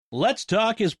Let's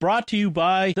Talk is brought to you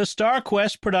by the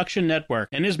StarQuest Production Network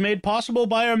and is made possible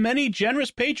by our many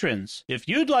generous patrons. If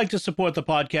you'd like to support the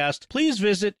podcast, please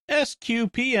visit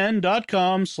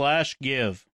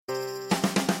sqpn.com/give.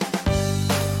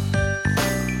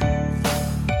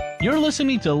 You're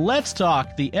listening to Let's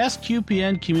Talk, the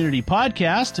SQPN community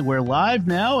podcast. We're live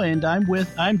now, and I'm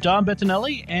Don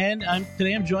Bettinelli, and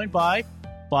today I'm joined by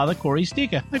Father Cory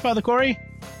Sticha. Hi, Father Cory.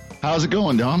 How's it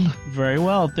going, Dom? Very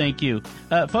well, thank you.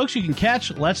 Folks, you can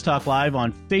catch Let's Talk Live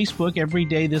on Facebook every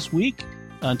day this week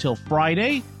until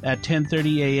Friday at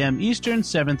 10:30 a.m. Eastern,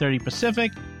 7:30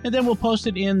 Pacific, and then we'll post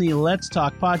it in the Let's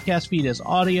Talk podcast feed as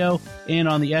audio and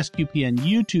on the SQPN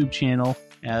YouTube channel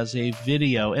as a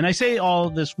video. And I say all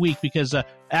this week because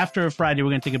after Friday, we're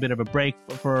going to take a bit of a break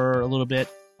for a little bit,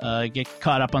 get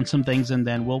caught up on some things, and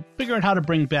then we'll figure out how to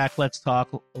bring back Let's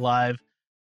Talk Live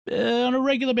on a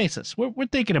regular basis. We're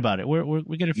thinking about it. We're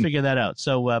going to figure that out.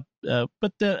 So,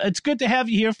 but it's good to have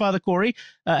you here, Father Cory.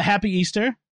 Happy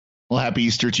Easter. Well, happy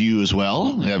Easter to you as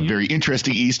well. A very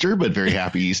interesting Easter, but very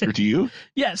happy Easter to you.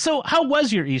 Yeah. So, how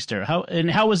was your Easter?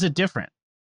 How was it different?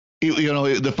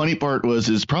 The funny part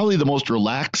is probably the most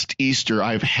relaxed Easter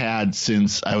I've had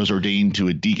since I was ordained to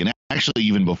a deacon. Actually,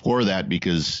 even before that,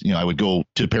 because, I would go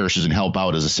to parishes and help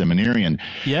out as a seminarian.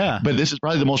 Yeah. But this is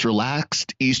probably the most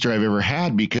relaxed Easter I've ever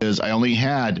had because I only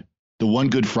had the one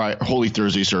Good Friday, Holy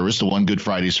Thursday service, the one Good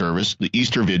Friday service, the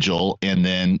Easter Vigil, and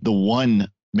then the one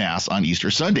Mass on Easter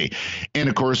Sunday. And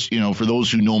of course, for those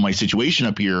who know my situation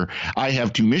up here, I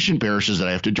have two mission parishes that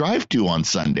I have to drive to on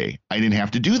Sunday. I didn't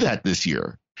have to do that this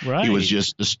year. Right. It was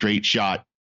just a straight shot,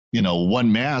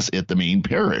 one Mass at the main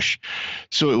parish.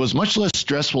 So it was much less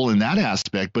stressful in that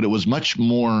aspect, but it was much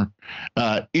more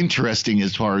interesting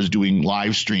as far as doing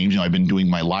live streams. I've been doing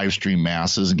my live stream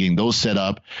Masses and getting those set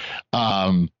up.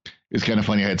 It's kind of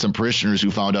funny. I had some parishioners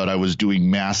who found out I was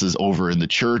doing Masses over in the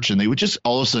church, and they would just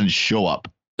all of a sudden show up.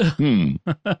 Oh,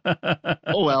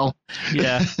 well.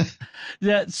 Yeah.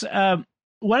 That's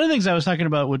one of the things I was talking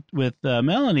about with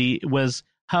Melanie was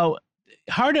how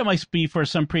hard it might be for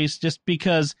some priests just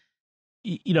because,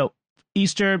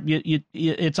 Easter,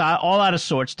 it's all out of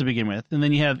sorts to begin with. And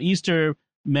then you have Easter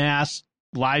Mass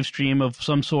live stream of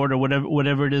some sort or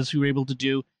whatever it is you're able to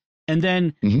do. And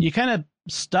then you're kind of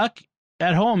stuck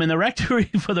at home in the rectory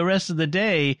for the rest of the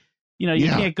day. You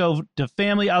can't go to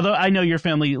family, although I know your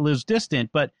family lives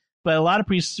distant, but a lot of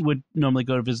priests would normally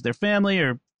go to visit their family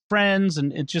or friends,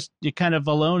 and it's just, you're kind of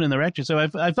alone in the rectory. So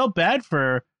I felt bad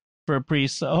for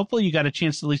priests. Hopefully you got a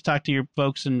chance to at least talk to your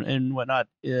folks and whatnot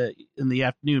in the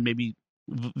afternoon, maybe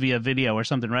via video or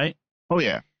something, right? Oh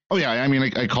yeah. I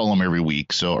mean, I call them every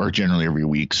week, or generally every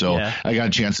week. So yeah. I got a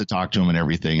chance to talk to them and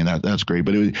everything, and that's great.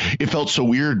 But it felt so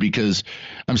weird because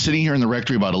I'm sitting here in the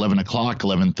rectory about 11 o'clock,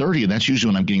 11:30, and that's usually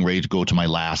when I'm getting ready to go to my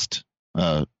last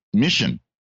mission.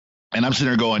 And I'm sitting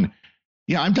there going,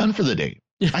 yeah, I'm done for the day.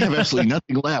 I have absolutely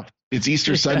nothing left. It's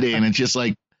Easter Sunday, and it's just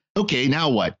like, okay, now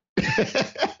what?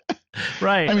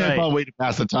 Right. I mean, right. I found a way to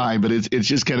pass the time, but it's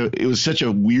just it was such a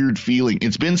weird feeling.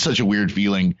 It's been such a weird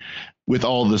feeling with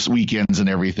all this weekends and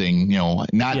everything,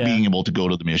 not being able to go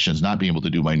to the missions, not being able to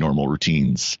do my normal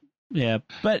routines. Yeah.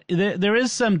 But there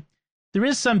is some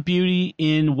beauty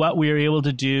in what we're able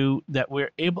to do, that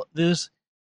we're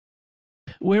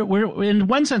in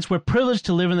one sense, we're privileged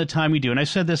to live in the time we do. And I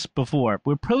said this before,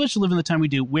 we're privileged to live in the time we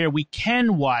do where we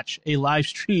can watch a live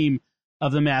stream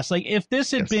of the Mass. Like if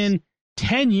this had been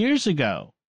 10 years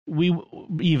ago,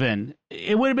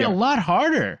 it would have been a lot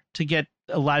harder to get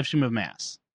a live stream of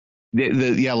Mass.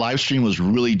 The live stream was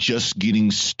really just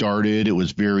getting started. It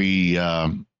was very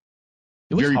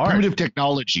primitive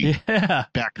technology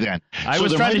back then. I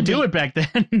was trying to do it back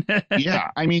then.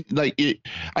 Yeah. I mean,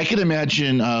 I could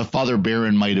imagine Father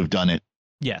Barron might have done it.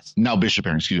 Yes. Now Bishop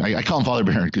Barron, excuse me. I call him Father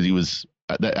Barron because he was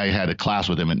I had a class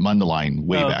with him at Mundelein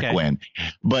way back when.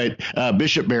 But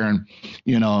Bishop Barron,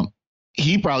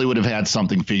 he probably would have had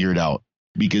something figured out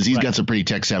because he's got some pretty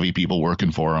tech savvy people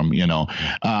working for him.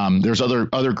 There's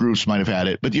other groups might have had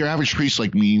it, but your average priest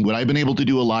like me, would I have been able to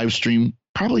do a live stream?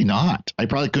 Probably not. I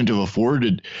probably couldn't have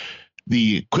afforded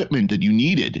the equipment that you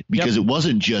needed because it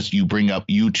wasn't just you bring up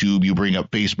YouTube, you bring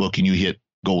up Facebook and you hit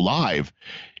go live.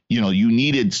 You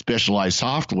needed specialized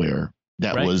software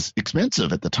that was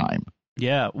expensive at the time.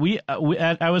 Yeah,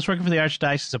 I was working for the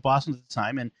Archdiocese of Boston at the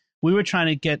time, and we were trying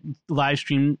to get live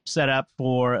stream set up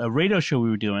for a radio show we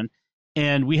were doing,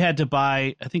 and we had to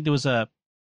buy, I think there was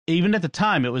even at the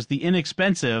time, it was the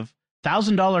inexpensive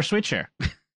 $1,000 switcher.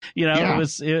 We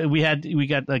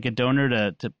got like a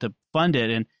donor to fund it,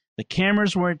 and the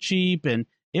cameras weren't cheap, and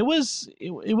it was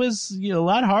a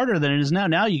lot harder than it is now.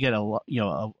 Now you get a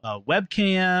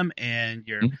webcam, and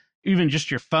you're even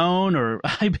just your phone or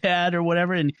iPad or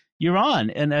whatever, and you're on.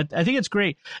 And I think it's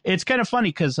great. It's kind of funny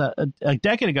because a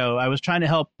decade ago, I was trying to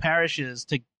help parishes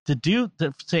to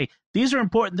say, these are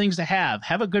important things to have.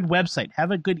 Have a good website,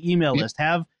 have a good email list,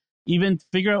 even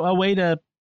figure out a way to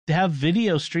have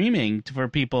video streaming for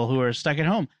people who are stuck at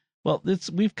home. Well,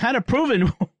 we've kind of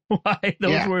proven why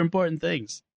those were important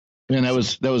things. And that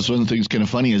was one of the things kind of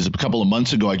funny is a couple of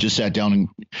months ago, I just sat down and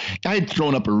I had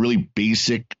thrown up a really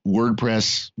basic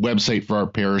WordPress website for our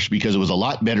parish because it was a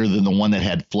lot better than the one that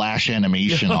had Flash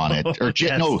animation on it or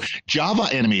Java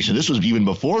animation. This was even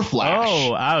before Flash.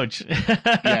 Oh, ouch.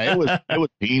 Yeah, it was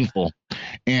painful.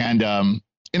 And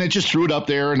it just threw it up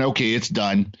there and okay, it's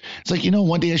done. It's like,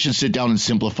 one day I should sit down and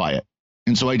simplify it.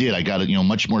 And so I did. I got a,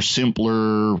 much more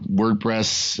simpler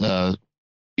WordPress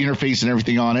interface and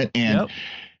everything on it. And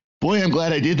boy, I'm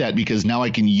glad I did that because now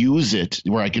I can use it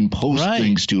where I can post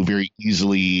things to very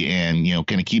easily and,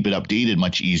 kind of keep it updated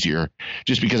much easier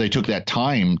just because I took that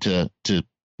time to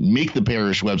make the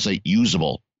parish website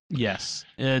usable. Yes.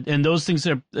 And those things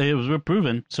were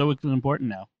proven. So it's important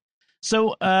now.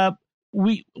 So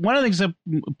one of the things that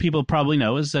people probably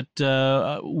know is that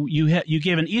you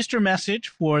gave an Easter message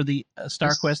for the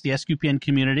StarQuest, the SQPN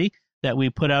community, that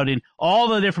we put out in all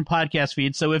the different podcast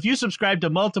feeds. So if you subscribe to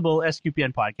multiple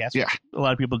SQPN podcasts, which a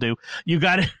lot of people do, you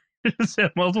got it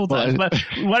multiple times. But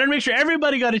wanted to make sure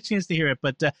everybody got a chance to hear it.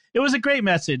 But it was a great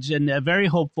message and very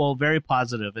hopeful, very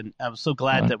positive, and I'm so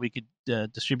glad that we could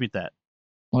distribute that.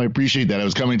 Well, I appreciate that. I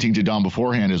was commenting to Don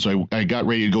beforehand as I got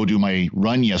ready to go do my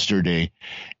run yesterday,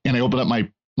 and I opened up my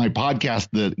podcast,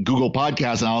 the Google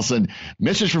podcast, and all of a sudden,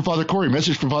 message from Father Cory.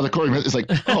 It's like,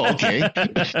 oh, okay.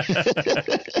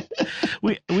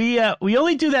 we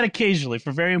only do that occasionally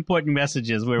for very important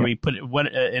messages where we put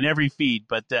it in every feed.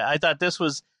 But I thought this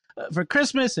was for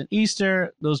Christmas and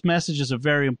Easter. Those messages are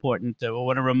very important. I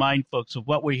want to remind folks of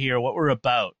what we're here, what we're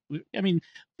about.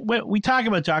 We talk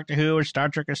about Doctor Who or Star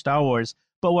Trek or Star Wars,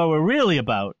 but what we're really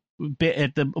about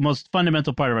at the most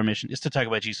fundamental part of our mission is to talk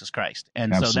about Jesus Christ.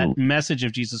 And so that message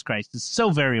of Jesus Christ is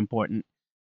so very important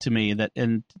to me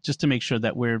and just to make sure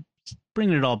that we're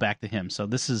bringing it all back to him. So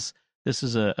this is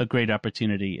a great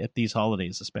opportunity at these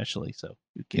holidays, especially. So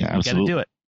we got to do it.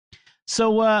 So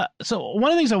one of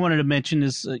the things I wanted to mention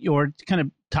is, or kind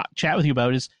of chat with you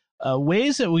about is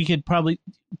ways that we could probably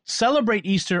celebrate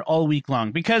Easter all week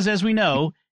long, because as we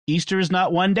know, Easter is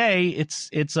not one day.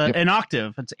 It's an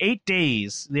octave. It's 8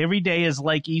 days. Every day is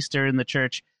like Easter in the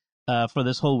church for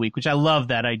this whole week, which I love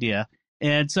that idea.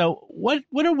 And so what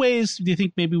are ways do you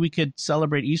think maybe we could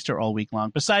celebrate Easter all week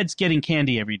long besides getting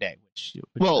candy every day?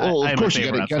 Of course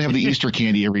you got to have the Easter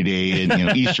candy every day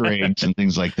and Easter eggs and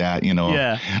things like that.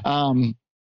 Yeah.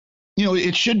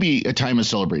 It should be a time of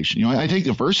celebration. I think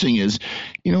the first thing is,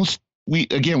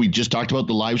 we just talked about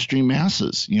the live stream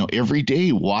masses. Every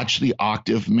day watch the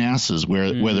octave masses,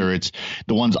 whether it's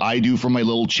the ones I do from my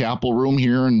little chapel room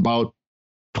here in about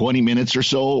 20 minutes or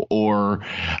so, or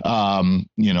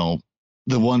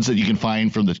the ones that you can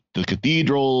find from the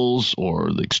cathedrals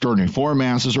or the extraordinary four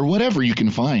masses or whatever you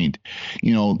can find.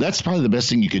 That's probably the best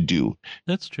thing you could do.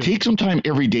 That's true. Take some time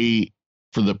every day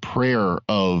for the prayer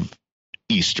of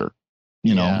Easter.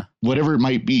 Whatever it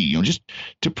might be, just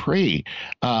to pray.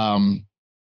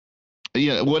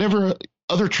 Whatever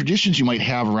other traditions you might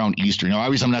have around Easter.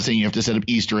 Obviously, I'm not saying you have to set up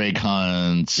Easter egg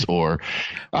hunts or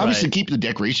obviously keep the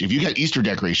decoration. If you got Easter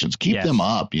decorations, keep them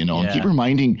up, and keep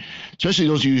reminding, especially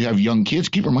those of you who have young kids,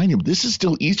 keep reminding them this is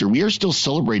still Easter. We are still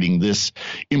celebrating this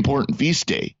important feast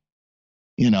day.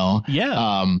 Read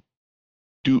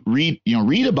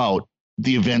about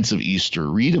the events of Easter,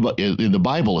 read about in the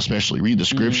Bible, especially read the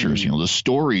scriptures, the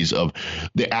stories of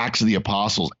the Acts of the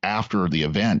Apostles after the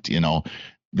event,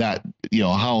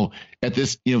 how at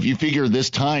this, if you figure this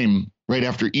time right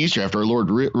after Easter, after our Lord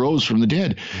rose from the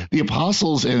dead, the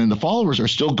apostles and the followers are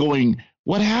still going,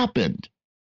 what happened?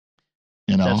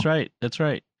 That's right.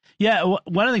 Yeah.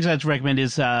 One of the things I'd recommend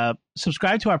is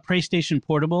subscribe to our Pray Station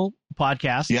Portable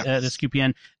podcast at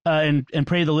SQPN and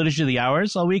pray the Liturgy of the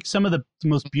Hours all week. Some of the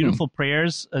most beautiful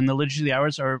prayers in the Liturgy of the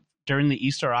Hours are during the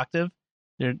Easter octave.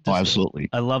 Absolutely.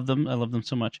 I love them. I love them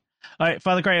so much. All right,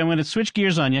 Father Cory, I'm going to switch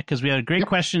gears on you because we had a great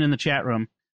question in the chat room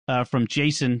from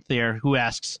Jason there, who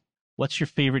asks, what's your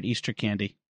favorite Easter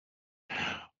candy?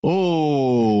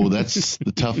 Oh, that's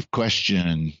the tough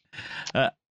question.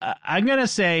 I'm going to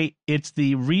say it's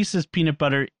the Reese's peanut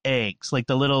butter eggs, like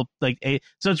the little,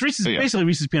 so it's Reese's, basically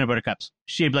Reese's peanut butter cups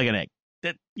shaped like an egg.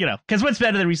 Because what's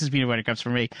better than Reese's peanut butter cups for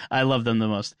me? I love them the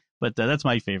most, but that's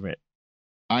my favorite.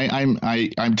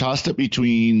 I'm tossed up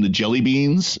between the jelly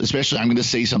beans, especially. I'm going to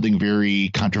say something very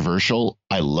controversial.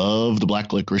 I love the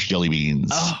black licorice jelly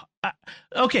beans. Oh,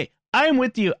 Okay, I'm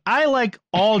with you. I like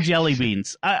all jelly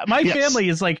beans. My family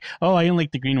is like, oh, I only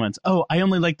like the green ones. Oh, I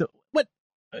only like what?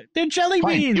 They're jelly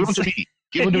beans. Give them to me.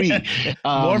 Give them to me.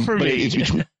 More for but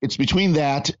me. It's between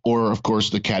that or, of course,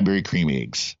 the Cadbury cream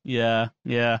eggs. Yeah.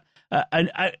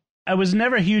 I was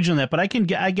never huge on that, but I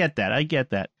get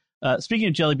that. Speaking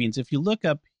of jelly beans, if you look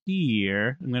up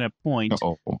here, I'm going to point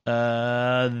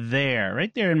there,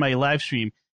 right there in my live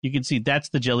stream, you can see that's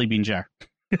the jelly bean jar.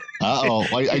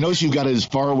 I noticed you've got it as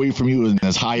far away from you and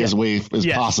as high as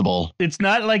possible. It's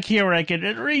not like here where I can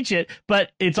reach it,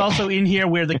 but it's also in here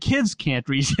where the kids can't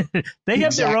reach it. They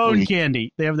have their own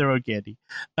candy.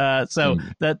 So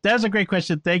that's a great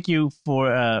question. Thank you for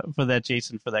that,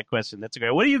 Jason, for that question. That's a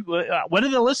great. What are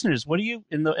the listeners? What do you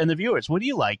and the viewers? What do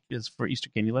you like is for Easter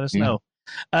candy? Let us know.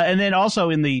 And then also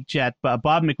in the chat,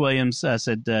 Bob McWilliams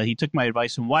said he took my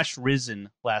advice and watched Risen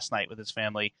last night with his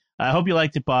family. I hope you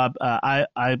liked it, Bob. I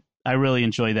really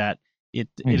enjoy that. It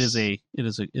is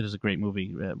a great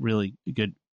movie. Really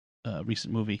good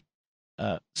recent movie.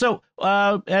 So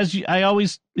as I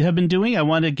always have been doing, I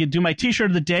want to do my T-shirt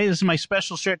of the day. This is my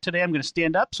special shirt today. I'm going to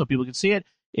stand up so people can see it.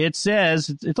 It says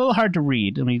it's a little hard to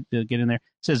read. Let me get in there. It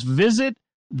says "Visit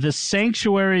the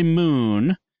Sanctuary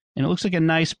Moon," and it looks like a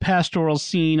nice pastoral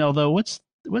scene. Although what's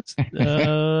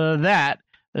that?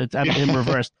 It's in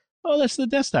reverse. Oh, that's the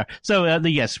Death Star. So,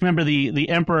 yes, remember the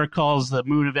Emperor calls the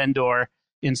moon of Endor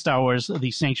in Star Wars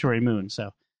the Sanctuary Moon.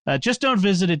 So, just don't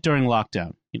visit it during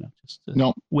lockdown.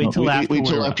 Wait till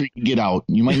after you get out.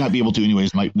 You might not be able to,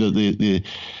 anyways. The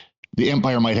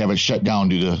Empire might have it shut down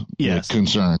due to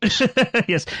concerns.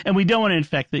 Yes, and we don't want to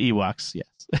infect the Ewoks. Yes.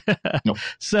 Nope.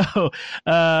 So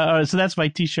that's my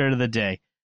T-shirt of the day.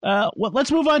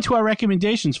 Let's move on to our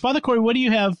recommendations. Father Cory, what do you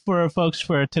have for folks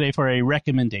for today for a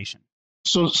recommendation?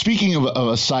 So speaking of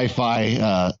a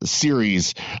sci-fi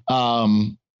series,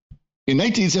 in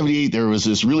 1978, there was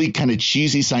this really kind of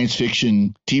cheesy science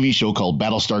fiction TV show called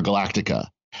Battlestar Galactica.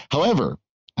 However,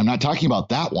 I'm not talking about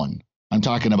that one. I'm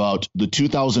talking about the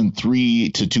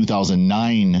 2003 to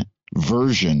 2009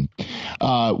 version,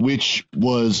 which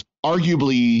was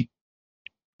arguably,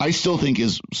 I still think,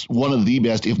 is one of the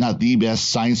best, if not the best,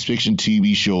 science fiction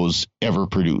TV shows ever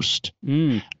produced.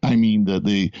 I mean,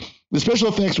 the special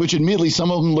effects, which admittedly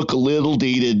some of them look a little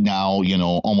dated now,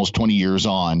 almost 20 years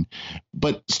on,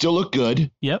 but still look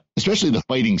good. Yep. Especially the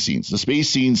fighting scenes. The space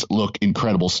scenes look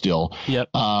incredible still. Yep.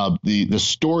 The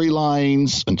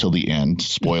storylines until the end.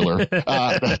 Spoiler.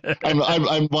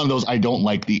 I'm one of those. I don't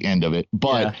like the end of it,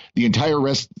 but the entire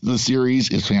rest of the series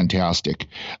is fantastic.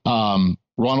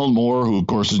 Ronald Moore, who of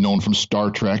course is known from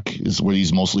Star Trek, is what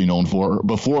he's mostly known for.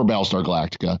 Before Battlestar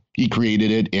Galactica, he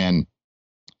created it, and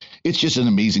it's just an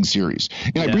amazing series.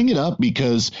 And I bring it up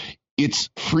because it's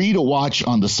free to watch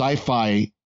on the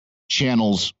Sci-Fi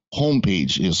Channel's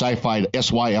homepage, sci-fi,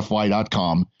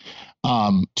 syfy.com,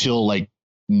 till like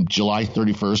July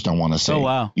 31st, I want to say. Oh,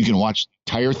 wow. You can watch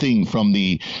the entire thing from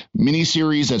the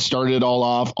miniseries that started it all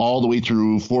off all the way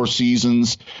through 4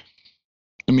 seasons.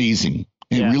 Amazing.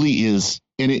 It really is.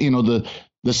 And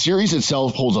the series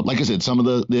itself holds up. Like I said, some of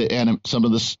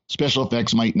the special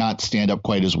effects might not stand up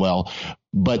quite as well,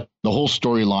 but the whole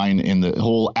storyline and the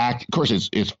whole act, of course,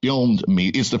 it's filmed.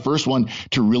 It's the first one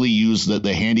to really use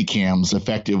the handy cams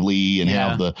effectively and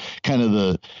have the kind of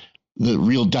the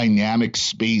real dynamic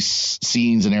space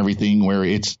scenes and everything, where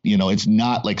it's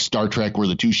not like Star Trek where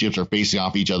the two ships are facing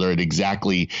off each other at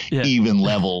exactly even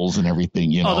levels and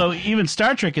everything. Although even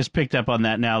Star Trek has picked up on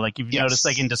that now. Like you've noticed,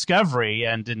 like in Discovery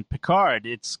and in Picard,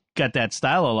 it's got that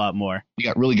style a lot more.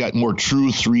 You got more true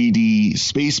 3D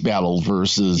space battle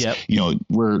versus where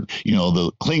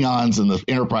the Klingons and the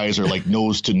Enterprise are like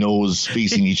nose to nose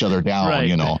facing each other down.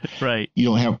 Right. You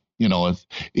don't have.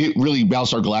 It really,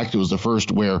 Battlestar Galactica was the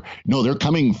first where, they're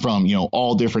coming from,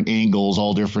 all different angles,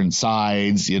 all different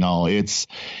sides. It's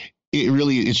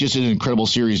just an incredible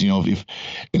series.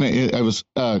 I was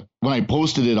when I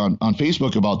posted it on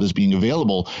Facebook about this being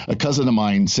available, a cousin of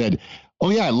mine said, "Oh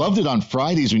yeah, I loved it on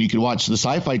Fridays when you could watch the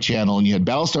Sci-Fi Channel and you had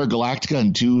Battlestar Galactica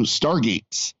and 2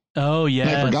 Stargates." Oh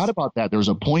yeah, I forgot about that. There was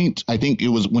a point, I think it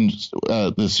was when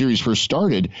the series first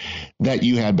started, that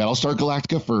you had Battlestar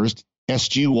Galactica first,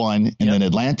 SG-1, and then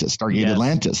Atlantis, Stargate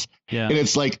Atlantis. Yeah. And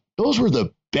it's like, those were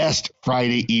the best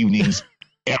Friday evenings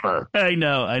ever. I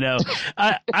know.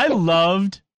 I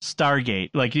loved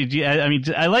Stargate. Like, I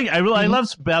love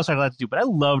Battlestar Galactica too, but I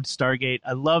loved Stargate.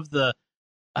 I loved the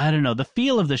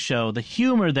feel of the show, the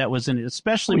humor that was in it,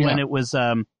 especially when it was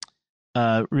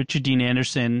Richard Dean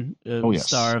Anderson,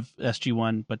 star of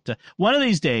SG-1. But one of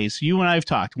these days, you and I have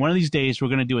talked, one of these days we're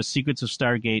going to do a Secrets of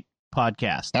Stargate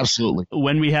podcast. Absolutely.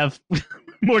 When we have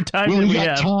more time when than we we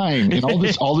got have. time and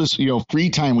all this, free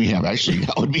time we have. Actually,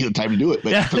 that would be the time to do it.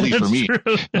 But Yeah, at least for me.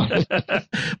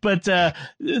 But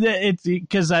it's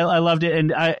because I loved it,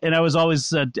 and I was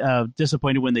always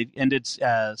disappointed when they ended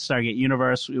Stargate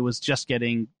Universe. It was just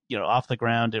getting off the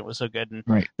ground. It was so good, and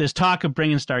there's talk of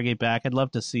bringing Stargate back. I'd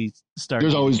love to see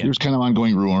Stargate. There's kind of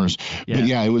ongoing rumors, but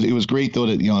yeah, it was great though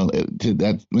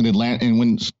that when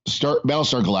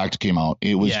Battlestar Galactica came out,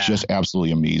 it was just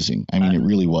absolutely amazing. I mean, it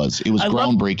really was. It was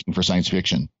groundbreaking for science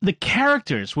fiction. The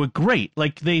characters were great.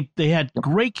 Like they had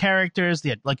great characters. They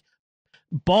had like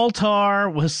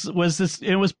Baltar was this.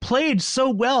 It was played so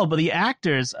well, but the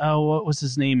actors. Oh, what was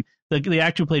his name? The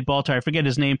actor who played Baltar. I forget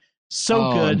his name.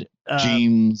 So good.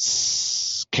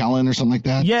 James Callan or something like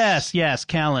that. Yes,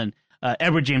 Callan.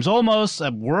 Edward James Olmos,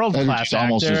 a world-class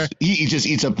actor. He just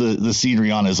eats up the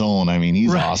scenery on his own. I mean,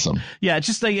 he's awesome. Yeah,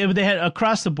 just like they had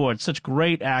across the board such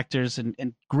great actors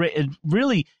and great, and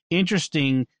really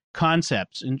interesting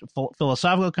concepts and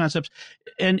philosophical concepts.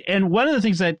 And one of the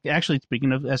things that actually,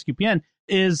 speaking of SQPN,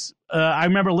 is I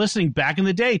remember listening back in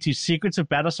the day to Secrets of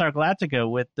Battlestar Galactica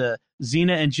with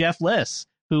Xena and Jeff Liss,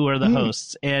 who are the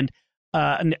hosts. And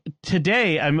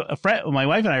today, my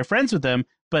wife and I are friends with them.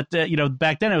 But,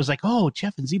 back then I was like, oh,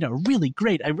 Jeff and Xena are really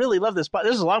great. I really love this.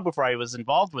 This is long before I was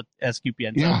involved with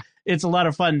SQPN. So it's a lot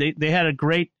of fun. They had a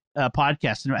great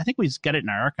podcast. And I think we just got it in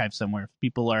our archive somewhere. If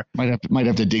people are might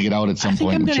have to dig it out at some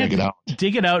point and check it out.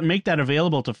 Dig it out and make that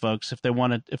available to folks if they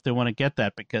want to get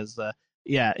that. Because,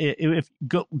 if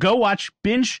go watch,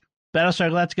 binge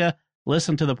Battlestar Galactica,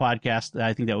 listen to the podcast.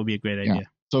 I think that would be a great idea.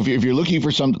 So if you're looking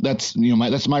for some, that's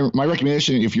my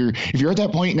recommendation. If you're at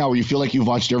that point now where you feel like you've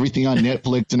watched everything on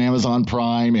Netflix and Amazon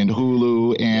Prime and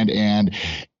Hulu and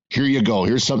here you go.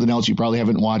 Here's something else you probably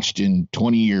haven't watched in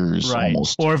 20 years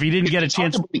almost. Or if you didn't get a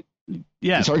chance.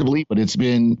 It's hard to believe, but it's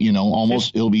been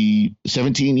almost it'll be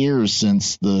 17 years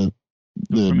since the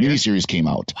miniseries came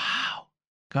out. Wow,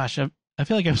 gosh, I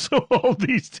feel like I'm so old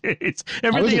these days.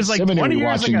 Everything is like 20 years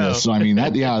watching ago. This, so I mean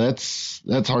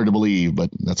that's hard to believe, but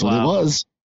that's what it was.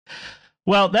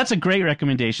 Well, that's a great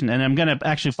recommendation, and I'm gonna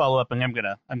actually follow up, and I'm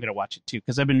gonna watch it too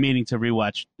because I've been meaning to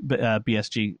rewatch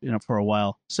BSG for a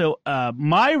while. So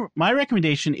my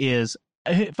recommendation is,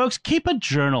 folks, keep a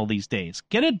journal these days.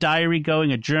 Get a diary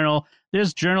going, a journal.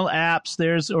 There's journal apps.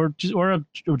 Or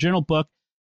a journal book.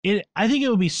 I think it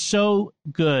would be so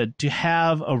good to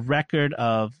have a record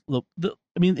of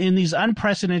in these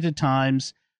unprecedented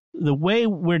times, the way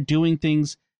we're doing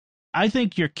things. I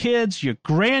think your kids, your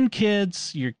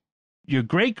grandkids, your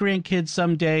great-grandkids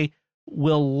someday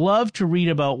will love to read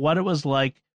about what it was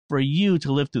like for you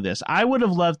to live through this. I would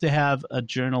have loved to have a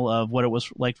journal of what it was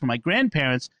like for my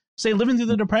grandparents, say, living through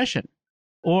the Depression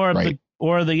or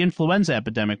the influenza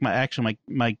epidemic. My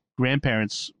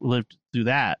grandparents lived through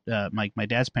that. My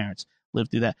dad's parents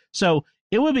lived through that. So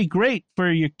it would be great for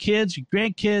your kids, your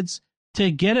grandkids, to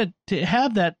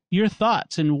have that, your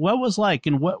thoughts and what was like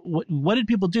and what did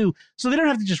people do, so they don't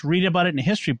have to just read about it in a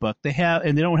history book. They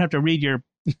don't have to read your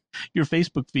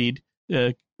Facebook feed.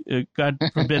 God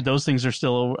forbid those things are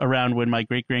still around when my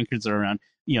great grandkids are around.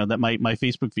 That my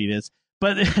Facebook feed is.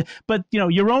 But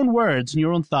your own words and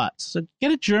your own thoughts. So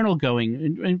get a journal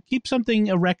going and keep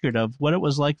a record of what it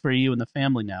was like for you and the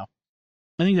family now.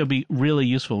 I think that would be really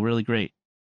useful, really great.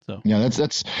 So yeah,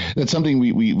 that's something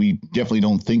we definitely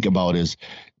don't think about. Is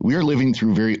we are living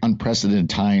through very unprecedented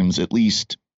times, at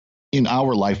least in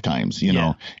our lifetimes.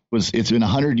 It's been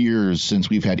 100 years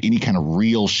since we've had any kind of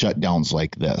real shutdowns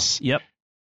like this. Yep.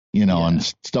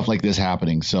 And stuff like this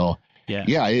happening. So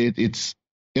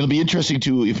it'll be interesting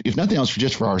to, if nothing else,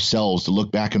 just for ourselves to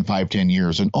look back in 5-10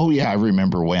 years and I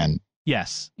remember when.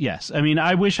 Yes. I mean,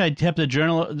 I wish I'd kept a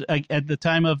journal at the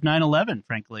time of 9/11,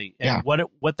 frankly, and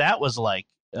what that was like.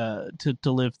 To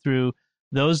live through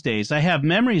those days. I have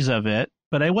memories of it,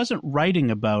 but I wasn't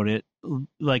writing about it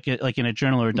like in a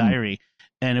journal or a diary,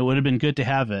 and it would have been good to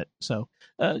have it. So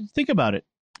think about it.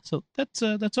 So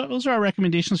those are our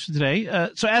recommendations for today.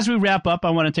 So as we wrap up, I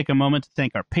want to take a moment to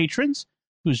thank our patrons,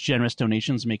 whose generous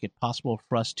donations make it possible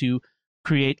for us to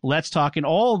create Let's Talk and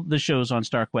all the shows on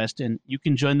StarQuest, and you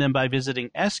can join them by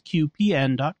visiting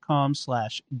sqpn.com/give.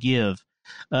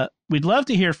 We'd love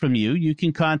to hear from you. You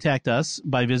can contact us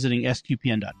by visiting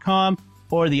sqpn.com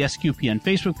or the SQPN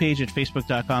Facebook page at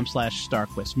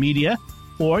facebook.com/StarQuestMedia,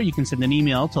 or you can send an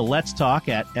email to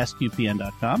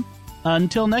letstalk@sqpn.com.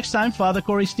 Until next time, Father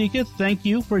Cory Sticha, thank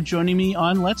you for joining me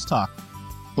on Let's Talk.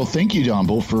 Well, thank you, Don,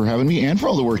 both for having me and for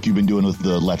all the work you've been doing with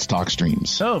the Let's Talk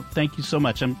streams. Oh, thank you so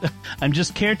much. I'm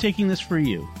just caretaking this for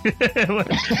you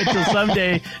until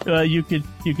someday you could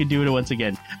do it once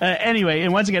again. Anyway,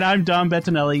 and once again, I'm Don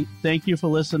Bettinelli. Thank you for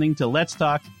listening to Let's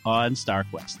Talk on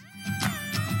StarQuest.